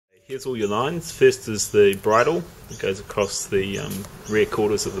Here's all your lines. First is the bridle that goes across the rear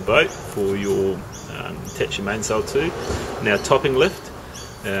quarters of the boat for your attach your mainsail to. Now topping lift,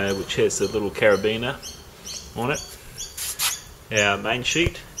 which has a little carabiner on it. Our main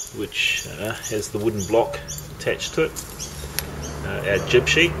sheet, which has the wooden block attached to it. Our jib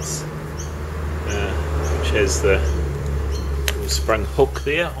sheets, which has the little sprung hook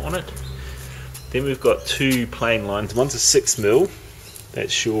there on it. Then we've got two plain lines. One's a 6mm.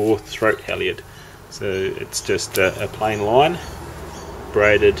 That's your throat halyard. So it's just a plain line,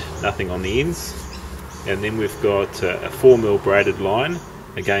 braided, nothing on the ends. And then we've got a 4mm braided line,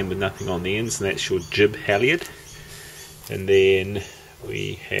 again with nothing on the ends, and that's your jib halyard. And then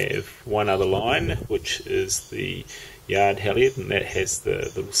we have one other line, which is the yard halyard, and that has the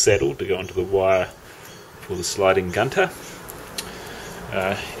little saddle to go onto the wire for the sliding gunter.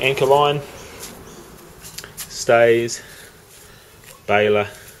 Anchor line, stays, baler,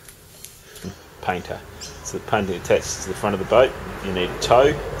 painter. So the painting attaches to the front of the boat. You need a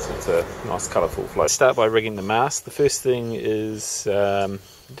tow, so it's a nice colourful float. Start by rigging the mast. The first thing is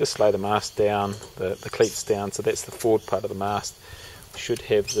just lay the mast down, the cleats down, so that's the forward part of the mast. We should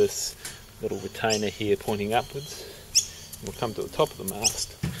have this little retainer here pointing upwards. We'll come to the top of the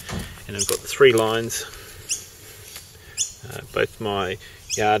mast, and I've got the three lines, both my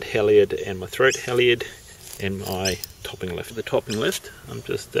yard halyard and my throat halyard, and my topping lift. The topping lift, I'm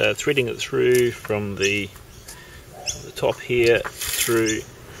just threading it through from the top here through,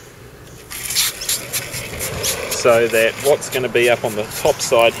 so that what's going to be up on the top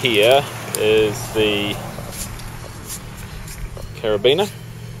side here is the carabiner,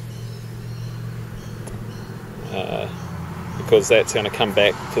 because that's going to come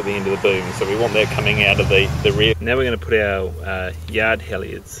back to the end of the boom, so we want that coming out of the rear. Now we're going to put our yard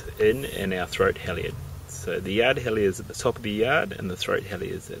halyards in and our throat halyard. So the yard halyard is at the top of the yard and the throat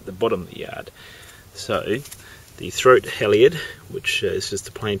halyard is at the bottom of the yard. So the throat halyard, which is just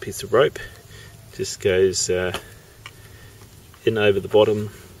a plain piece of rope, just goes in over the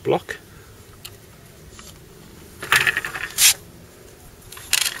bottom block.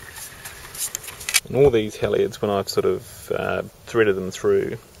 And all these halyards, when I've sort of threaded them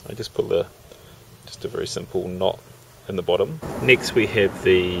through, I just put just a very simple knot in the bottom. Next we have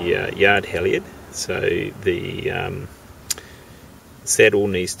the yard halyard. So the saddle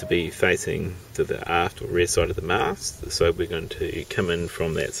needs to be facing to the aft or rear side of the mast, so we're going to come in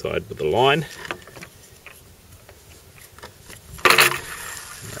from that side with the line.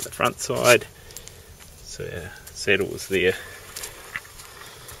 Now the front side, so our saddle is there.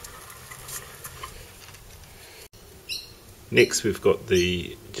 Next we've got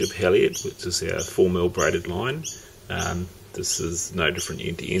the jib halyard, which is our 4mm braided line. This is no different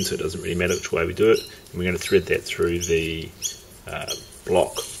end to end, so it doesn't really matter which way we do it. And we're going to thread that through the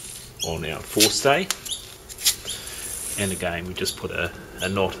block on our forestay. And again, we just put a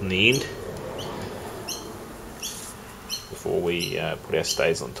knot in the end before we put our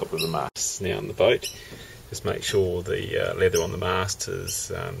stays on top of the mast. Now on the boat, just make sure the leather on the mast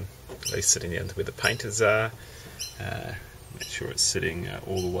is at least sitting down to where the painters are. Make sure it's sitting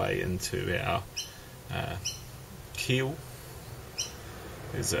all the way into our keel.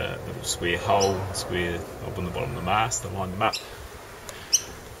 There's a little square hole, square knob on the bottom of the mast to line them up.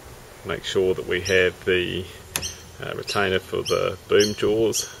 Make sure that we have the retainer for the boom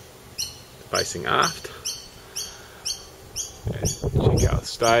jaws facing aft. And check our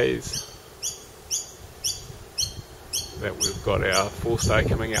stays. That we've got our forestay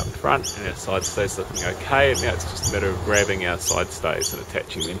coming out the front and our side stays looking okay, and now it's just a matter of grabbing our side stays and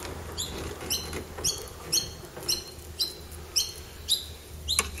attaching them.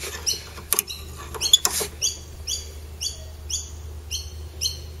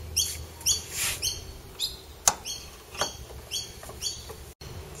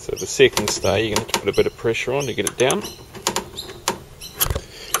 So the second stay, you're going to have to put a bit of pressure on to get it down.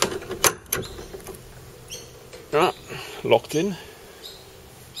 Right, locked in.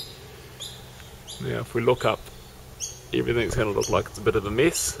 Now if we look up, everything's going to look like it's a bit of a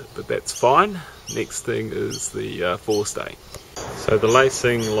mess, but that's fine. Next thing is the forestay. So the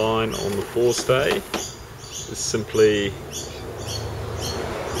lacing line on the forestay is simply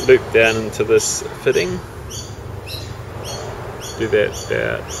loop down into this fitting. Do that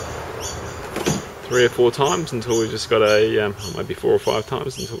about 3 or 4 times until we've just got a, maybe 4 or 5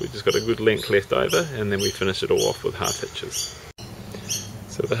 times until we've just got a good length left over, and then we finish it all off with half hitches.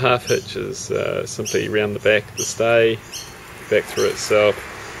 So the half hitch is simply round the back of the stay, back through itself,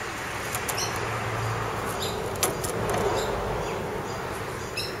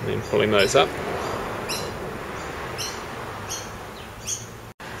 and then pulling those up.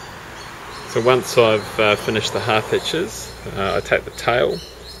 So once I've finished the half hitches, I take the tail,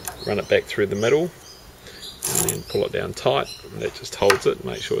 run it back through the middle, and then pull it down tight, and that just holds it,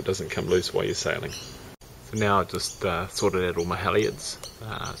 make sure it doesn't come loose while you're sailing. So now I've just sorted out all my halyards.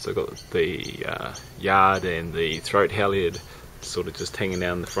 So I've got the yard and the throat halyard sort of just hanging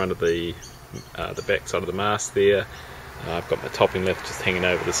down the front of the back side of the mast there. I've got my topping lift just hanging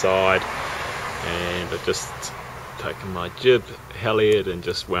over the side, and I've just taken my jib halyard and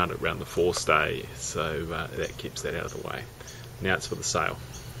just wound it around the forestay, so that keeps that out of the way. Now it's for the sail.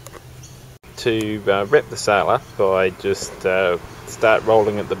 To wrap the sail up, I just start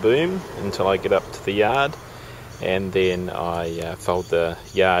rolling at the boom until I get up to the yard, and then I fold the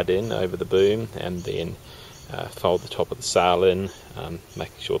yard in over the boom, and then fold the top of the sail in,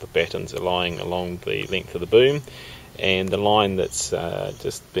 making sure the battens are lying along the length of the boom, and the line that's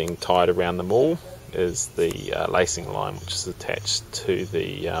just being tied around them all is the lacing line, which is attached to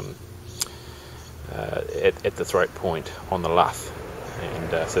the at the throat point on the luff,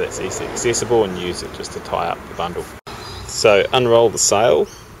 and so that's easily accessible, and use it just to tie up the bundle. So unroll the sail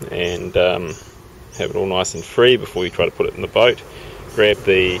and have it all nice and free before you try to put it in the boat. Grab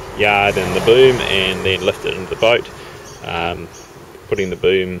the yard and the boom and then lift it into the boat, putting the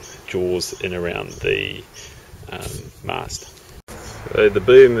boom jaws in around the mast. So the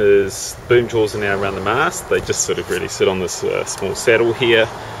boom jaws are now around the mast. They just sort of really sit on this small saddle here,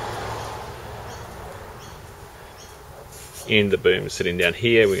 and the boom is sitting down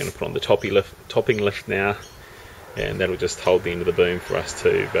here. We're going to put on the topping lift now, and that'll just hold the end of the boom for us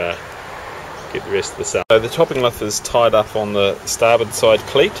to get the rest of the sail. So the topping lift is tied up on the starboard side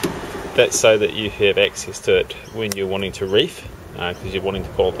cleat. That's so that you have access to it when you're wanting to reef, because you're wanting to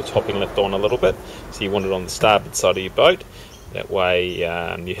pull the topping lift on a little bit. So you want it on the starboard side of your boat. That way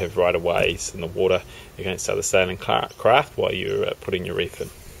you have right of ways in the water against other sailing craft while you're putting your reef in.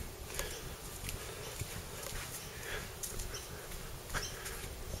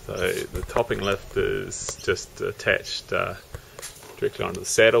 So the topping lift is just attached directly onto the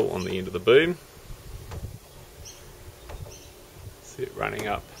saddle on the end of the boom. See it running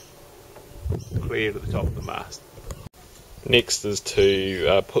up clear to the top of the mast. Next is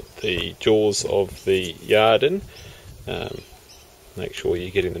to put the jaws of the yard in. Make sure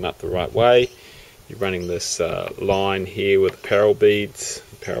you're getting them up the right way. You're running this line here with the parallel beads,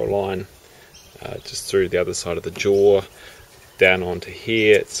 parallel line, just through the other side of the jaw, down onto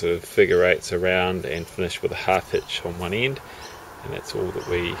here. It sort of figure eights around and finish with a half hitch on one end, and that's all that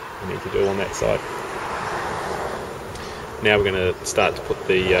we need to do on that side. Now we're going to start to put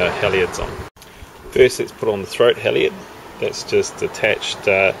the halyards on. First, let's put on the throat halyard. That's just attached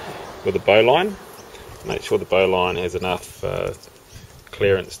with a bowline. Make sure the bowline has enough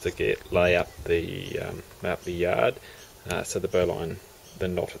clearance to lay up the yard, so the bowline, the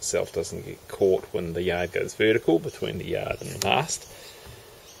knot itself, doesn't get caught when the yard goes vertical between the yard and the mast.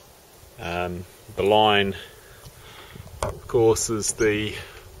 The line, of course, is the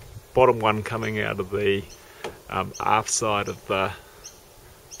bottom one coming out of the aft side of the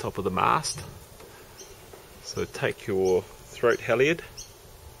top of the mast. So take your throat halyard,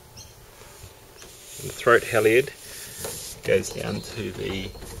 and the throat halyard goes down to the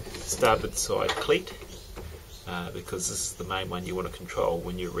starboard side cleat, because this is the main one you want to control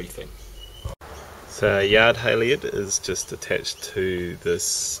when you're reefing. So yard halyard is just attached to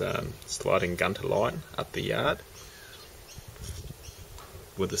this sliding gunter line up the yard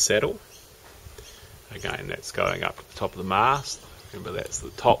with the saddle. Again, that's going up to the top of the mast. Remember, that's the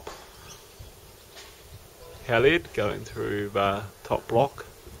top halyard going through the top block,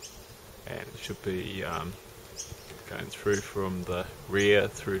 and it should be going through from the rear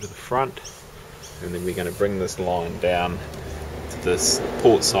through to the front, and then we're going to bring this line down to this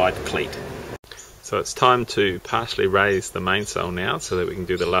port side cleat. So it's time to partially raise the mainsail now so that we can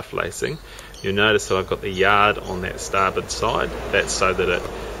do the luff lacing. You'll notice that I've got the yard on that starboard side. That's so that it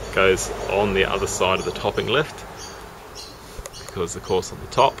goes on the other side of the topping lift, because of course on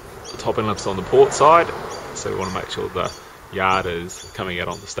the topping lift's on the port side, so we want to make sure the yard is coming out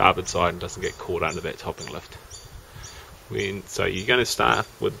on the starboard side and doesn't get caught under that topping lift. So you're going to start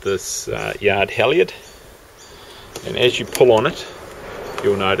with this yard halyard, and as you pull on it,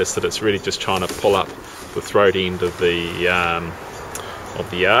 you'll notice that it's really just trying to pull up the throat end of the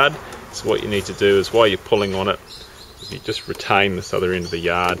yard. So what you need to do is, while you're pulling on it, if you just retain this other end of the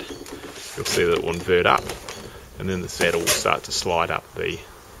yard, you'll see that it will invert up, and then the saddle will start to slide up the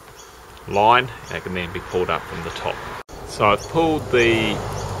line, and it can then be pulled up from the top. So I've pulled the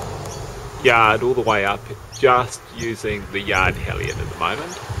yard all the way up just using the yard halyard at the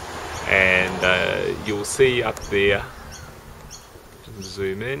moment, and you'll see up there,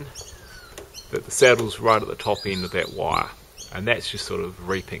 zoom in, that the saddle's right at the top end of that wire, and that's just sort of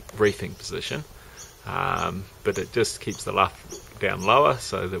reefing position, but it just keeps the luff down lower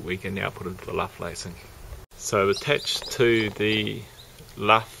so that we can now put into the luff lacing. So attached to the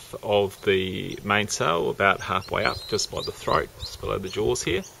luff of the mainsail, about halfway up, just by the throat, just below the jaws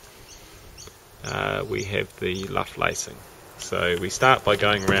here, we have the luff lacing. So we start by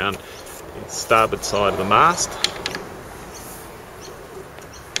going around the starboard side of the mast.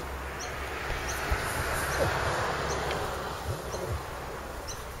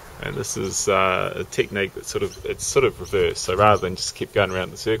 And this is a technique that it's sort of reversed. So rather than just keep going around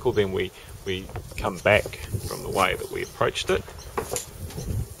the circle, then we come back from the way that we approached it.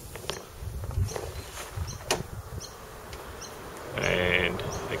 And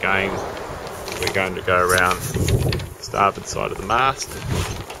again, we're going to go around the starboard side of the mast.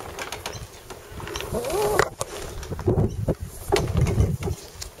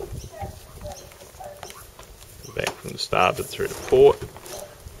 Back from the starboard through to port.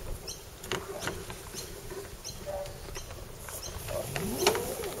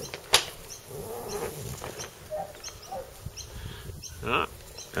 Right.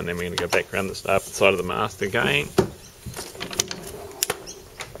 And then we're going to go back around the starboard side of the mast again.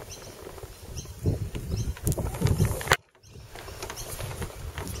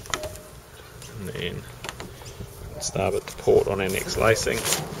 And then starboard to port on our next lacing.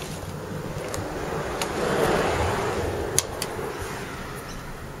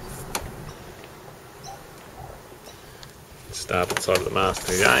 Starboard side of the mast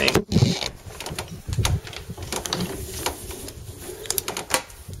again.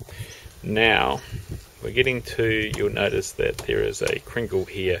 Now we're getting to, you'll notice that there is a crinkle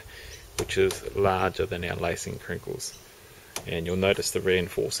here which is larger than our lacing crinkles, and you'll notice the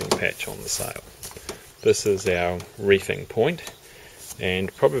reinforcing patch on the sail. This is our reefing point,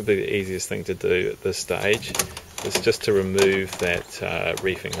 and probably the easiest thing to do at this stage is just to remove that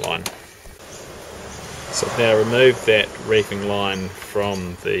reefing line. So I've now removed that reefing line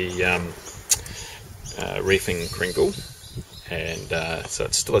from the reefing crinkle, and so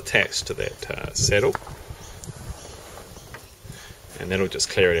it's still attached to that saddle, and that'll just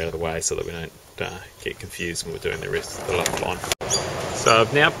clear it out of the way so that we don't get confused when we're doing the rest of the luff line. So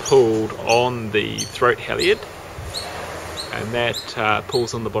I've now pulled on the throat halyard, and that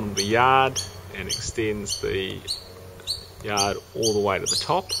pulls on the bottom of the yard and extends the yard all the way to the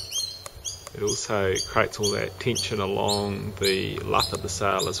top. It also creates all that tension along the luff of the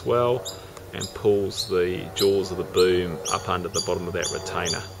sail as well, and pulls the jaws of the boom up under the bottom of that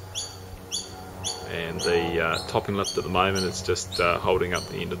retainer. And the topping lift at the moment is just holding up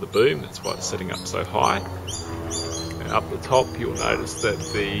the end of the boom. That's why it's sitting up so high. And up the top, you'll notice that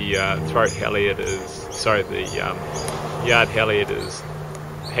the throat halyard the yard halyard is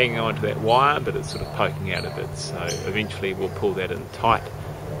hanging onto that wire, but it's sort of poking out a bit. So eventually we'll pull that in tight,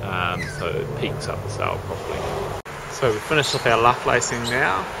 so it peaks up the sail properly. So we've finished off our luff lacing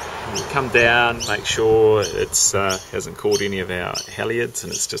now. We'll come down, make sure it hasn't caught any of our halyards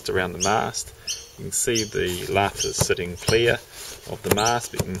and it's just around the mast. You can see the luff is sitting clear of the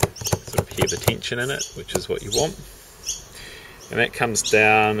mast, but you can sort of hear the tension in it, which is what you want. And that comes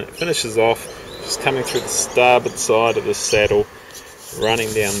down, it finishes off just coming through the starboard side of the saddle,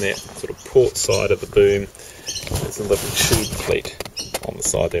 running down that sort of port side of the boom. There's a little tube cleat on the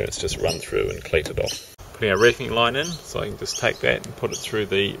side there, it's just run through and cleated off. Putting our reefing line in, so I can just take that and put it through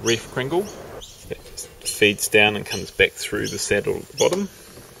the reef crinkle. That just feeds down and comes back through the saddle at the bottom.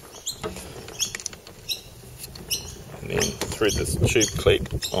 And then through this tube cleat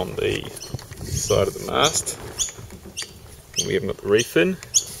on the side of the mast. And we haven't got the reef in,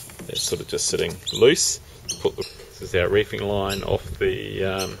 that's sort of just sitting loose. This is our reefing line off the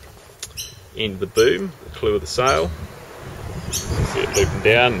end of the boom, the clew of the sail. You see it looping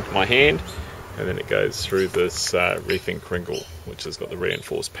down into my hand. And then it goes through this reefing crinkle, which has got the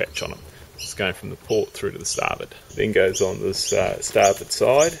reinforced patch on it. It's going from the port through to the starboard. Then goes on this starboard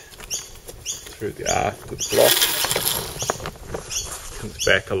side, through the aft of the block, comes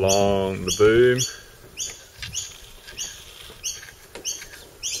back along the boom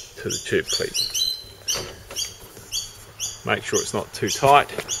to the tube cleat. Make sure it's not too tight,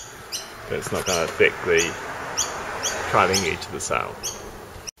 but it's not going to affect the trailing edge of the sail.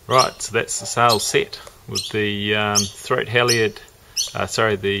 Right, so that's the sail set with the throat halyard,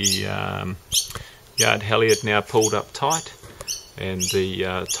 yard halyard now pulled up tight, and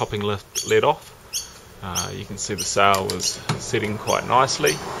the topping lift let off. You can see the sail is setting quite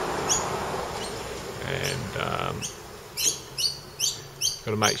nicely, and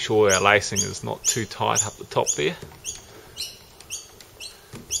got to make sure our lacing is not too tight up the top there.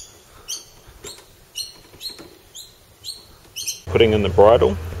 putting in the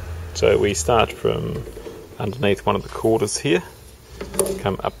bridle. So we start from underneath one of the quarters here,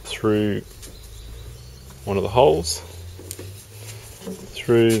 come up through one of the holes,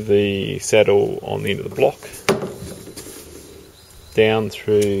 through the saddle on the end of the block, down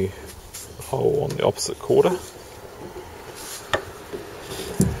through the hole on the opposite quarter,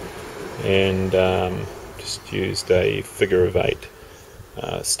 and just used a figure of 8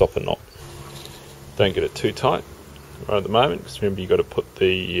 stopper knot. Don't get it too tight right at the moment, because remember you've got to put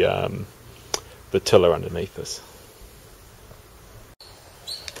the tiller underneath this.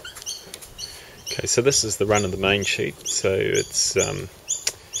 Okay, so this is the run of the main sheet. So it's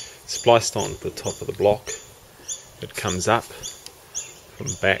spliced onto the top of the block. It comes up from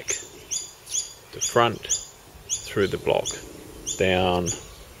back to front through the block, down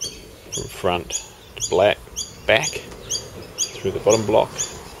from front to back through the bottom block,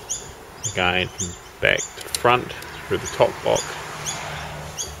 again from back to front through the top block,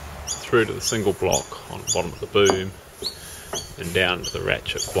 through to the single block on the bottom of the boom, and down to the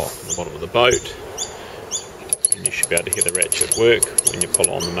ratchet block on the bottom of the boat. And you should be able to hear the ratchet work when you pull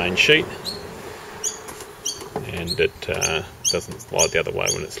on the main sheet, and it doesn't slide the other way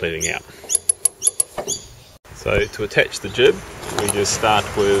when it's letting out. So to attach the jib, we just start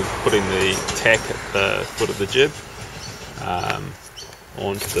with putting the tack at the foot of the jib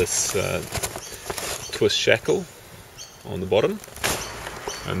onto this twist shackle on the bottom,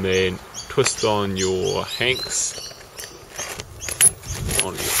 and then twist on your hanks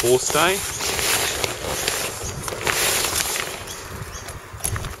onto your forestay.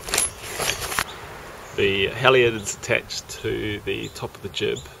 The halyard is attached to the top of the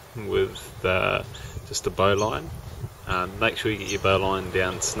jib with just a bowline. Make sure you get your bowline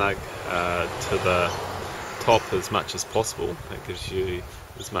down snug to the top as much as possible. That gives you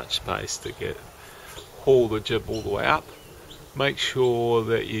as much space to haul the jib all the way up. Make sure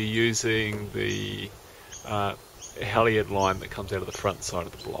that you're using the halyard line that comes out of the front side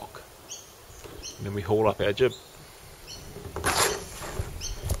of the block. And then we haul up our jib.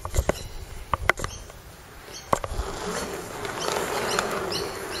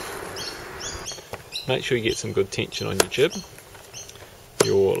 Make sure you get some good tension on your jib.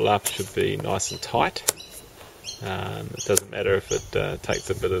 Your luff should be nice and tight. It doesn't matter if it takes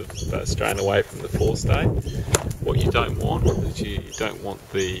a bit of strain away from the forestay. What you don't want is you don't want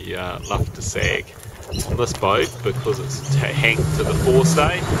the luff to sag on this boat, because it's hanked to the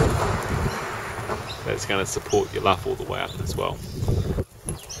forestay. That's going to support your luff all the way up as well.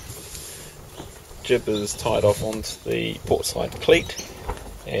 Jib is tied off onto the port side cleat,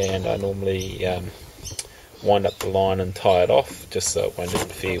 and I normally wind up the line and tie it off just so it won't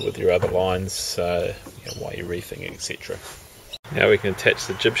interfere with your other lines while you're reefing, etc. Now we can attach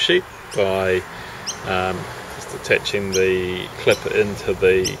the jib sheet by just attaching the clip into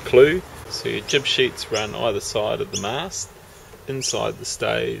the clew. So your jib sheets run either side of the mast, inside the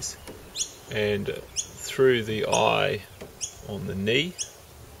stays, and through the eye on the knee.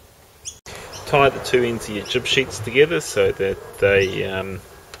 Tie the two ends of your jib sheets together so that they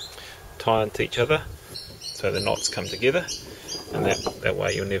tie into each other, so the knots come together, and that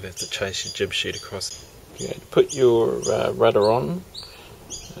way you'll never have to chase your jib sheet across. Okay, to put your rudder on,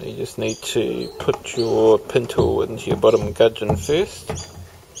 you just need to put your pin tool into your bottom gudgeon first,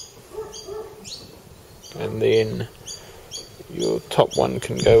 and then your top one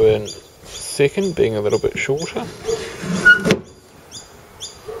can go in second, being a little bit shorter.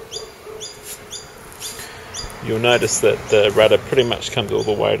 You'll notice that the rudder pretty much comes all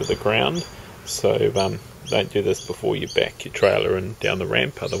the way to the ground, so don't do this before you back your trailer and down the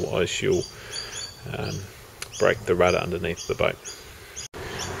ramp, otherwise you'll break the rudder underneath the boat.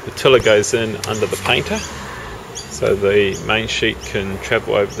 The tiller goes in under the painter, so the main sheet can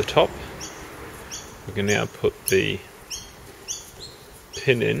travel over the top. We can now put the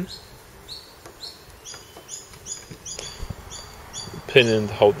pin in to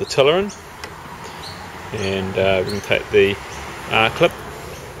hold the tiller in, and we can take the R-clip,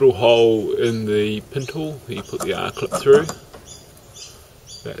 little hole in the pin tool that you put the R-clip through.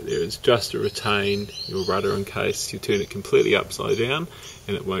 That there is just to retain your rudder in case you turn it completely upside down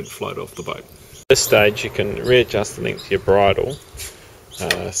and it won't float off the boat. At this stage you can readjust the length of your bridle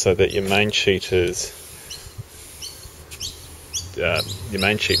so that your main sheet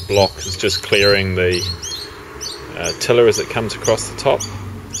block is just clearing the tiller as it comes across the top.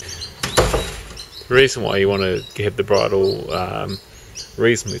 The reason why you want to have the bridle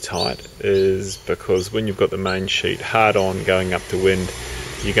reasonably tight is because when you've got the main sheet hard on going up to wind,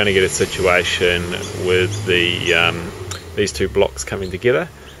 you're going to get a situation with these two blocks coming together.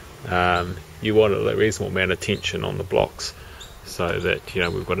 You want a reasonable amount of tension on the blocks so that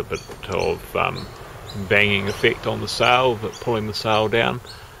we've got a bit of banging effect on the sail, but pulling the sail down.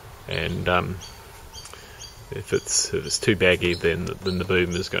 And if it's too baggy, then the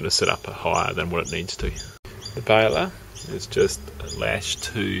boom is going to sit up higher than what it needs to. The baler is just lashed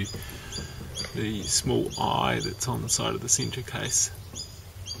to the small eye that's on the side of the centre case.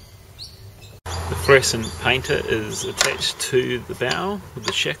 The fluorescent painter is attached to the bow with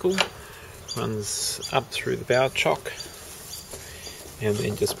the shackle, runs up through the bow chock, and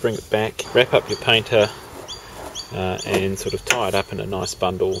then just bring it back, wrap up your painter and sort of tie it up in a nice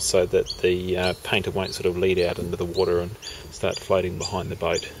bundle so that the painter won't sort of lead out into the water and start floating behind the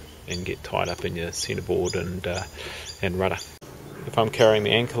boat and get tied up in your centreboard and rudder. If I'm carrying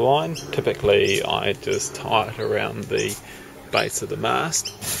the anchor line, typically I just tie it around the base of the mast,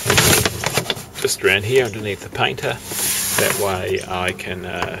 just around here underneath the painter. That way I can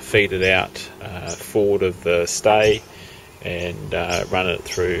feed it out forward of the stay and run it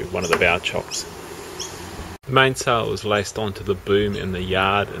through one of the bow chocks. The mainsail is laced onto the boom in the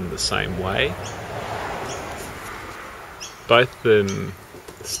yard in the same way. Both of them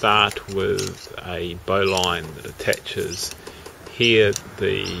start with a bowline that attaches here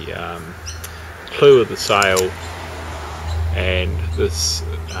the clew of the sail, and this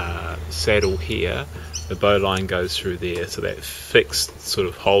saddle here, the bowline goes through there, so that fixed sort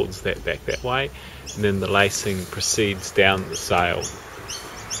of holds that back that way, and then the lacing proceeds down the sail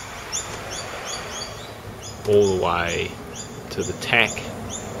all the way to the tack,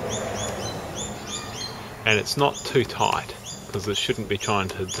 and it's not too tight because it shouldn't be trying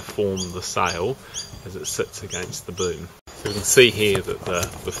to deform the sail as it sits against the boom. So you can see here that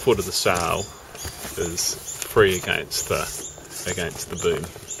the foot of the sail is free against the boom.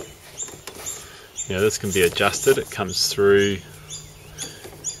 This can be adjusted. It comes through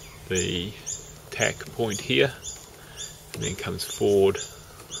the tack point here and then comes forward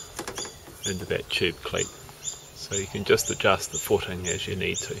into that tube cleat. So you can just adjust the footing as you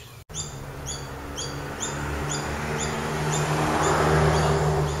need to.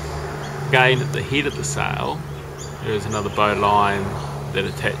 Again, at the head of the sail, there is another bowline that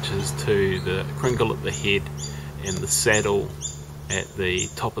attaches to the cringle at the head and the saddle at the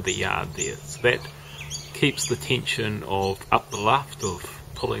top of the yard there. So that keeps the tension of up the luft, of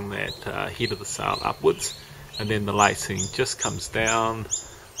pulling that head of the sail upwards, and then the lacing just comes down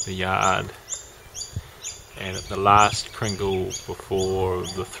the yard, and at the last cringle before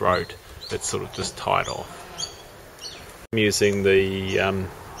the throat, it's sort of just tied off. I'm using the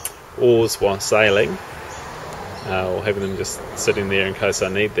oars while sailing, or having them just sitting there in case I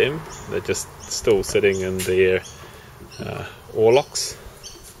need them. They're just still sitting in their oarlocks,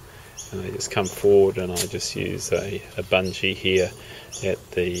 and they just come forward, and I just use a bungee here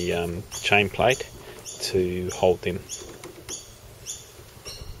at the chain plate to hold them.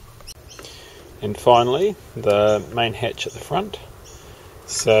 And finally, the main hatch at the front.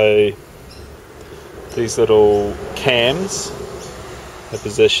 So these little cams are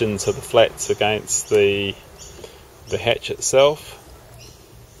positioned so the flat's against the hatch itself.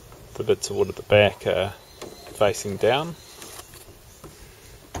 The bits of wood at the back are facing down.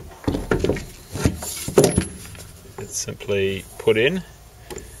 It's simply put in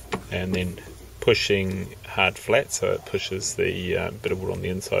and then pushing hard flat, so it pushes the bit of wood on the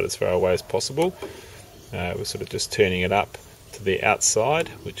inside as far away as possible. We're sort of just turning it up to the outside,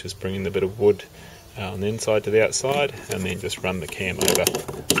 which is bringing the bit of wood on the inside to the outside, and then just run the cam over.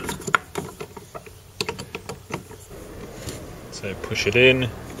 So push it in,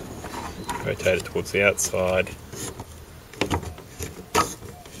 rotate it towards the outside,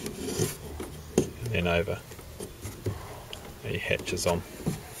 and then over. The hatch is on.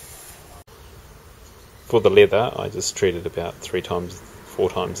 For the leather, I just treat it about 4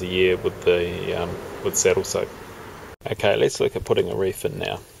 times a year with the with saddle soap. Okay, let's look at putting a reef in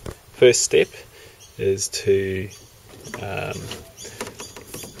now. First step is to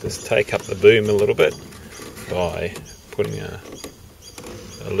just take up the boom a little bit by putting a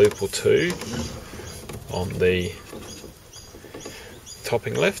loop or two on the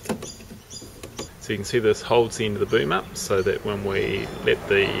topping lift. So you can see this holds the end of the boom up so that when we let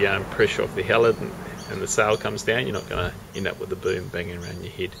the pressure off the halid and the sail comes down, you're not going to end up with the boom banging around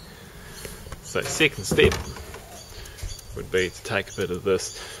your head. So second step would be to take a bit of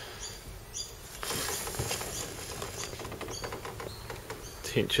this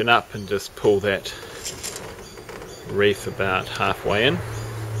tension up and just pull that reef about halfway in.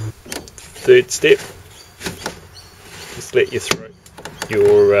 Third step, just let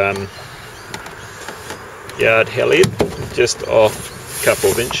your yard halid just off a couple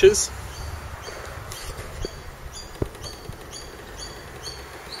of inches.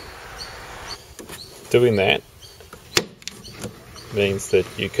 Doing that means that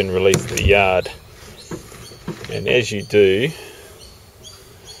you can release the yard, and as you do,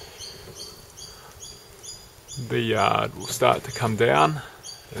 the yard will start to come down,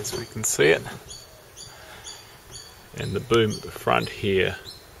 as we can see it, and the boom at the front here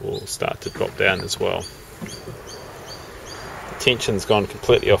will start to drop down as well. The tension's gone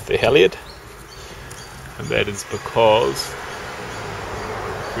completely off the halyard, and that is because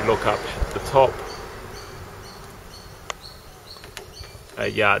if we look up at the top, a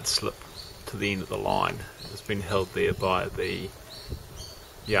yard slip to the end of the line has been held there by the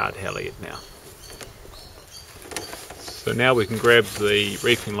yard halyard now. So now we can grab the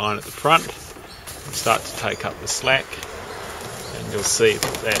reefing line at the front and start to take up the slack, and you'll see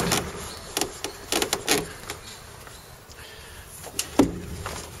that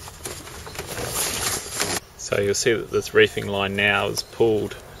so you'll see that this reefing line now has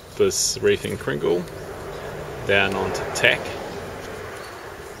pulled this reefing kringle down onto tack,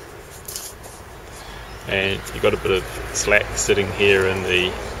 and you've got a bit of slack sitting here in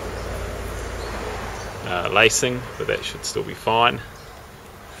the lacing, but that should still be fine.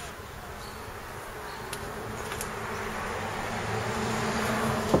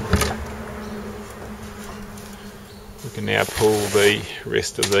 We can now pull the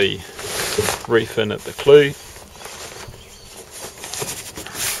rest of the reef in at the clew.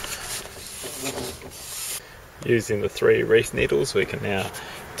 Using the 3 reef needles, we can now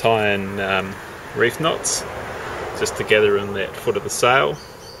tie in reef knots just together in that foot of the sail.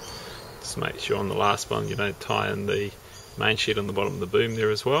 Just make sure on the last one you don't tie in the main sheet on the bottom of the boom there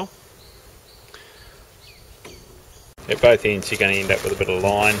as well. At both ends you're going to end up with a bit of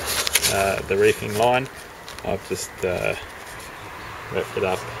line, the reefing line. I've just wrapped it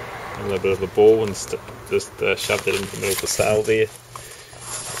up in a little bit of a ball and just shoved it into the middle of the sail there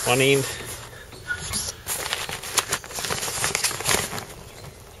at one end.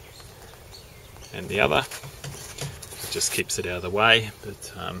 And the other. It just keeps it out of the way,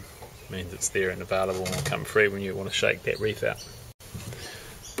 but means it's there and available and will come free when you want to shake that reef out.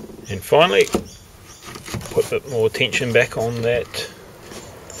 And finally, put a bit more tension back on that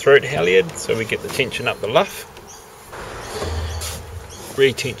throat halyard so we get the tension up the luff.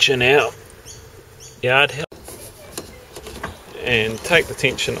 Retension our yard halyard and take the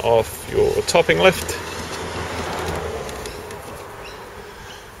tension off your topping lift.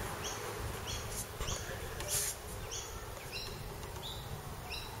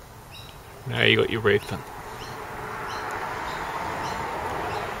 Now you got your reef in.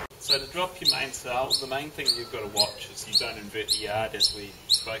 So to drop your mainsail, the main thing you've got to watch is you don't invert the yard, as we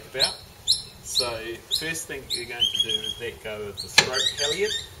spoke about. So the first thing you're going to do is let go of the throat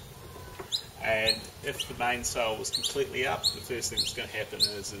halyard, and if the mainsail was completely up, the first thing that's going to happen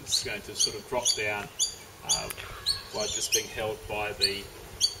is it's going to sort of drop down by just being held by the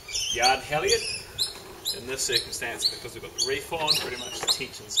yard halyard. In this circumstance, because we've got the reef on, pretty much the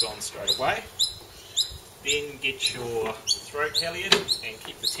tension's gone straight away. Then get your throat halyard and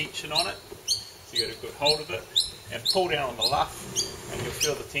keep the tension on it, so you get a good hold of it, and pull down on the luff, and you'll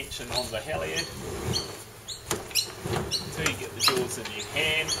feel the tension on the halyard until you get the jaws in your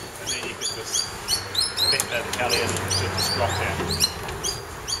hand, and then you can just let that halyard and just drop down.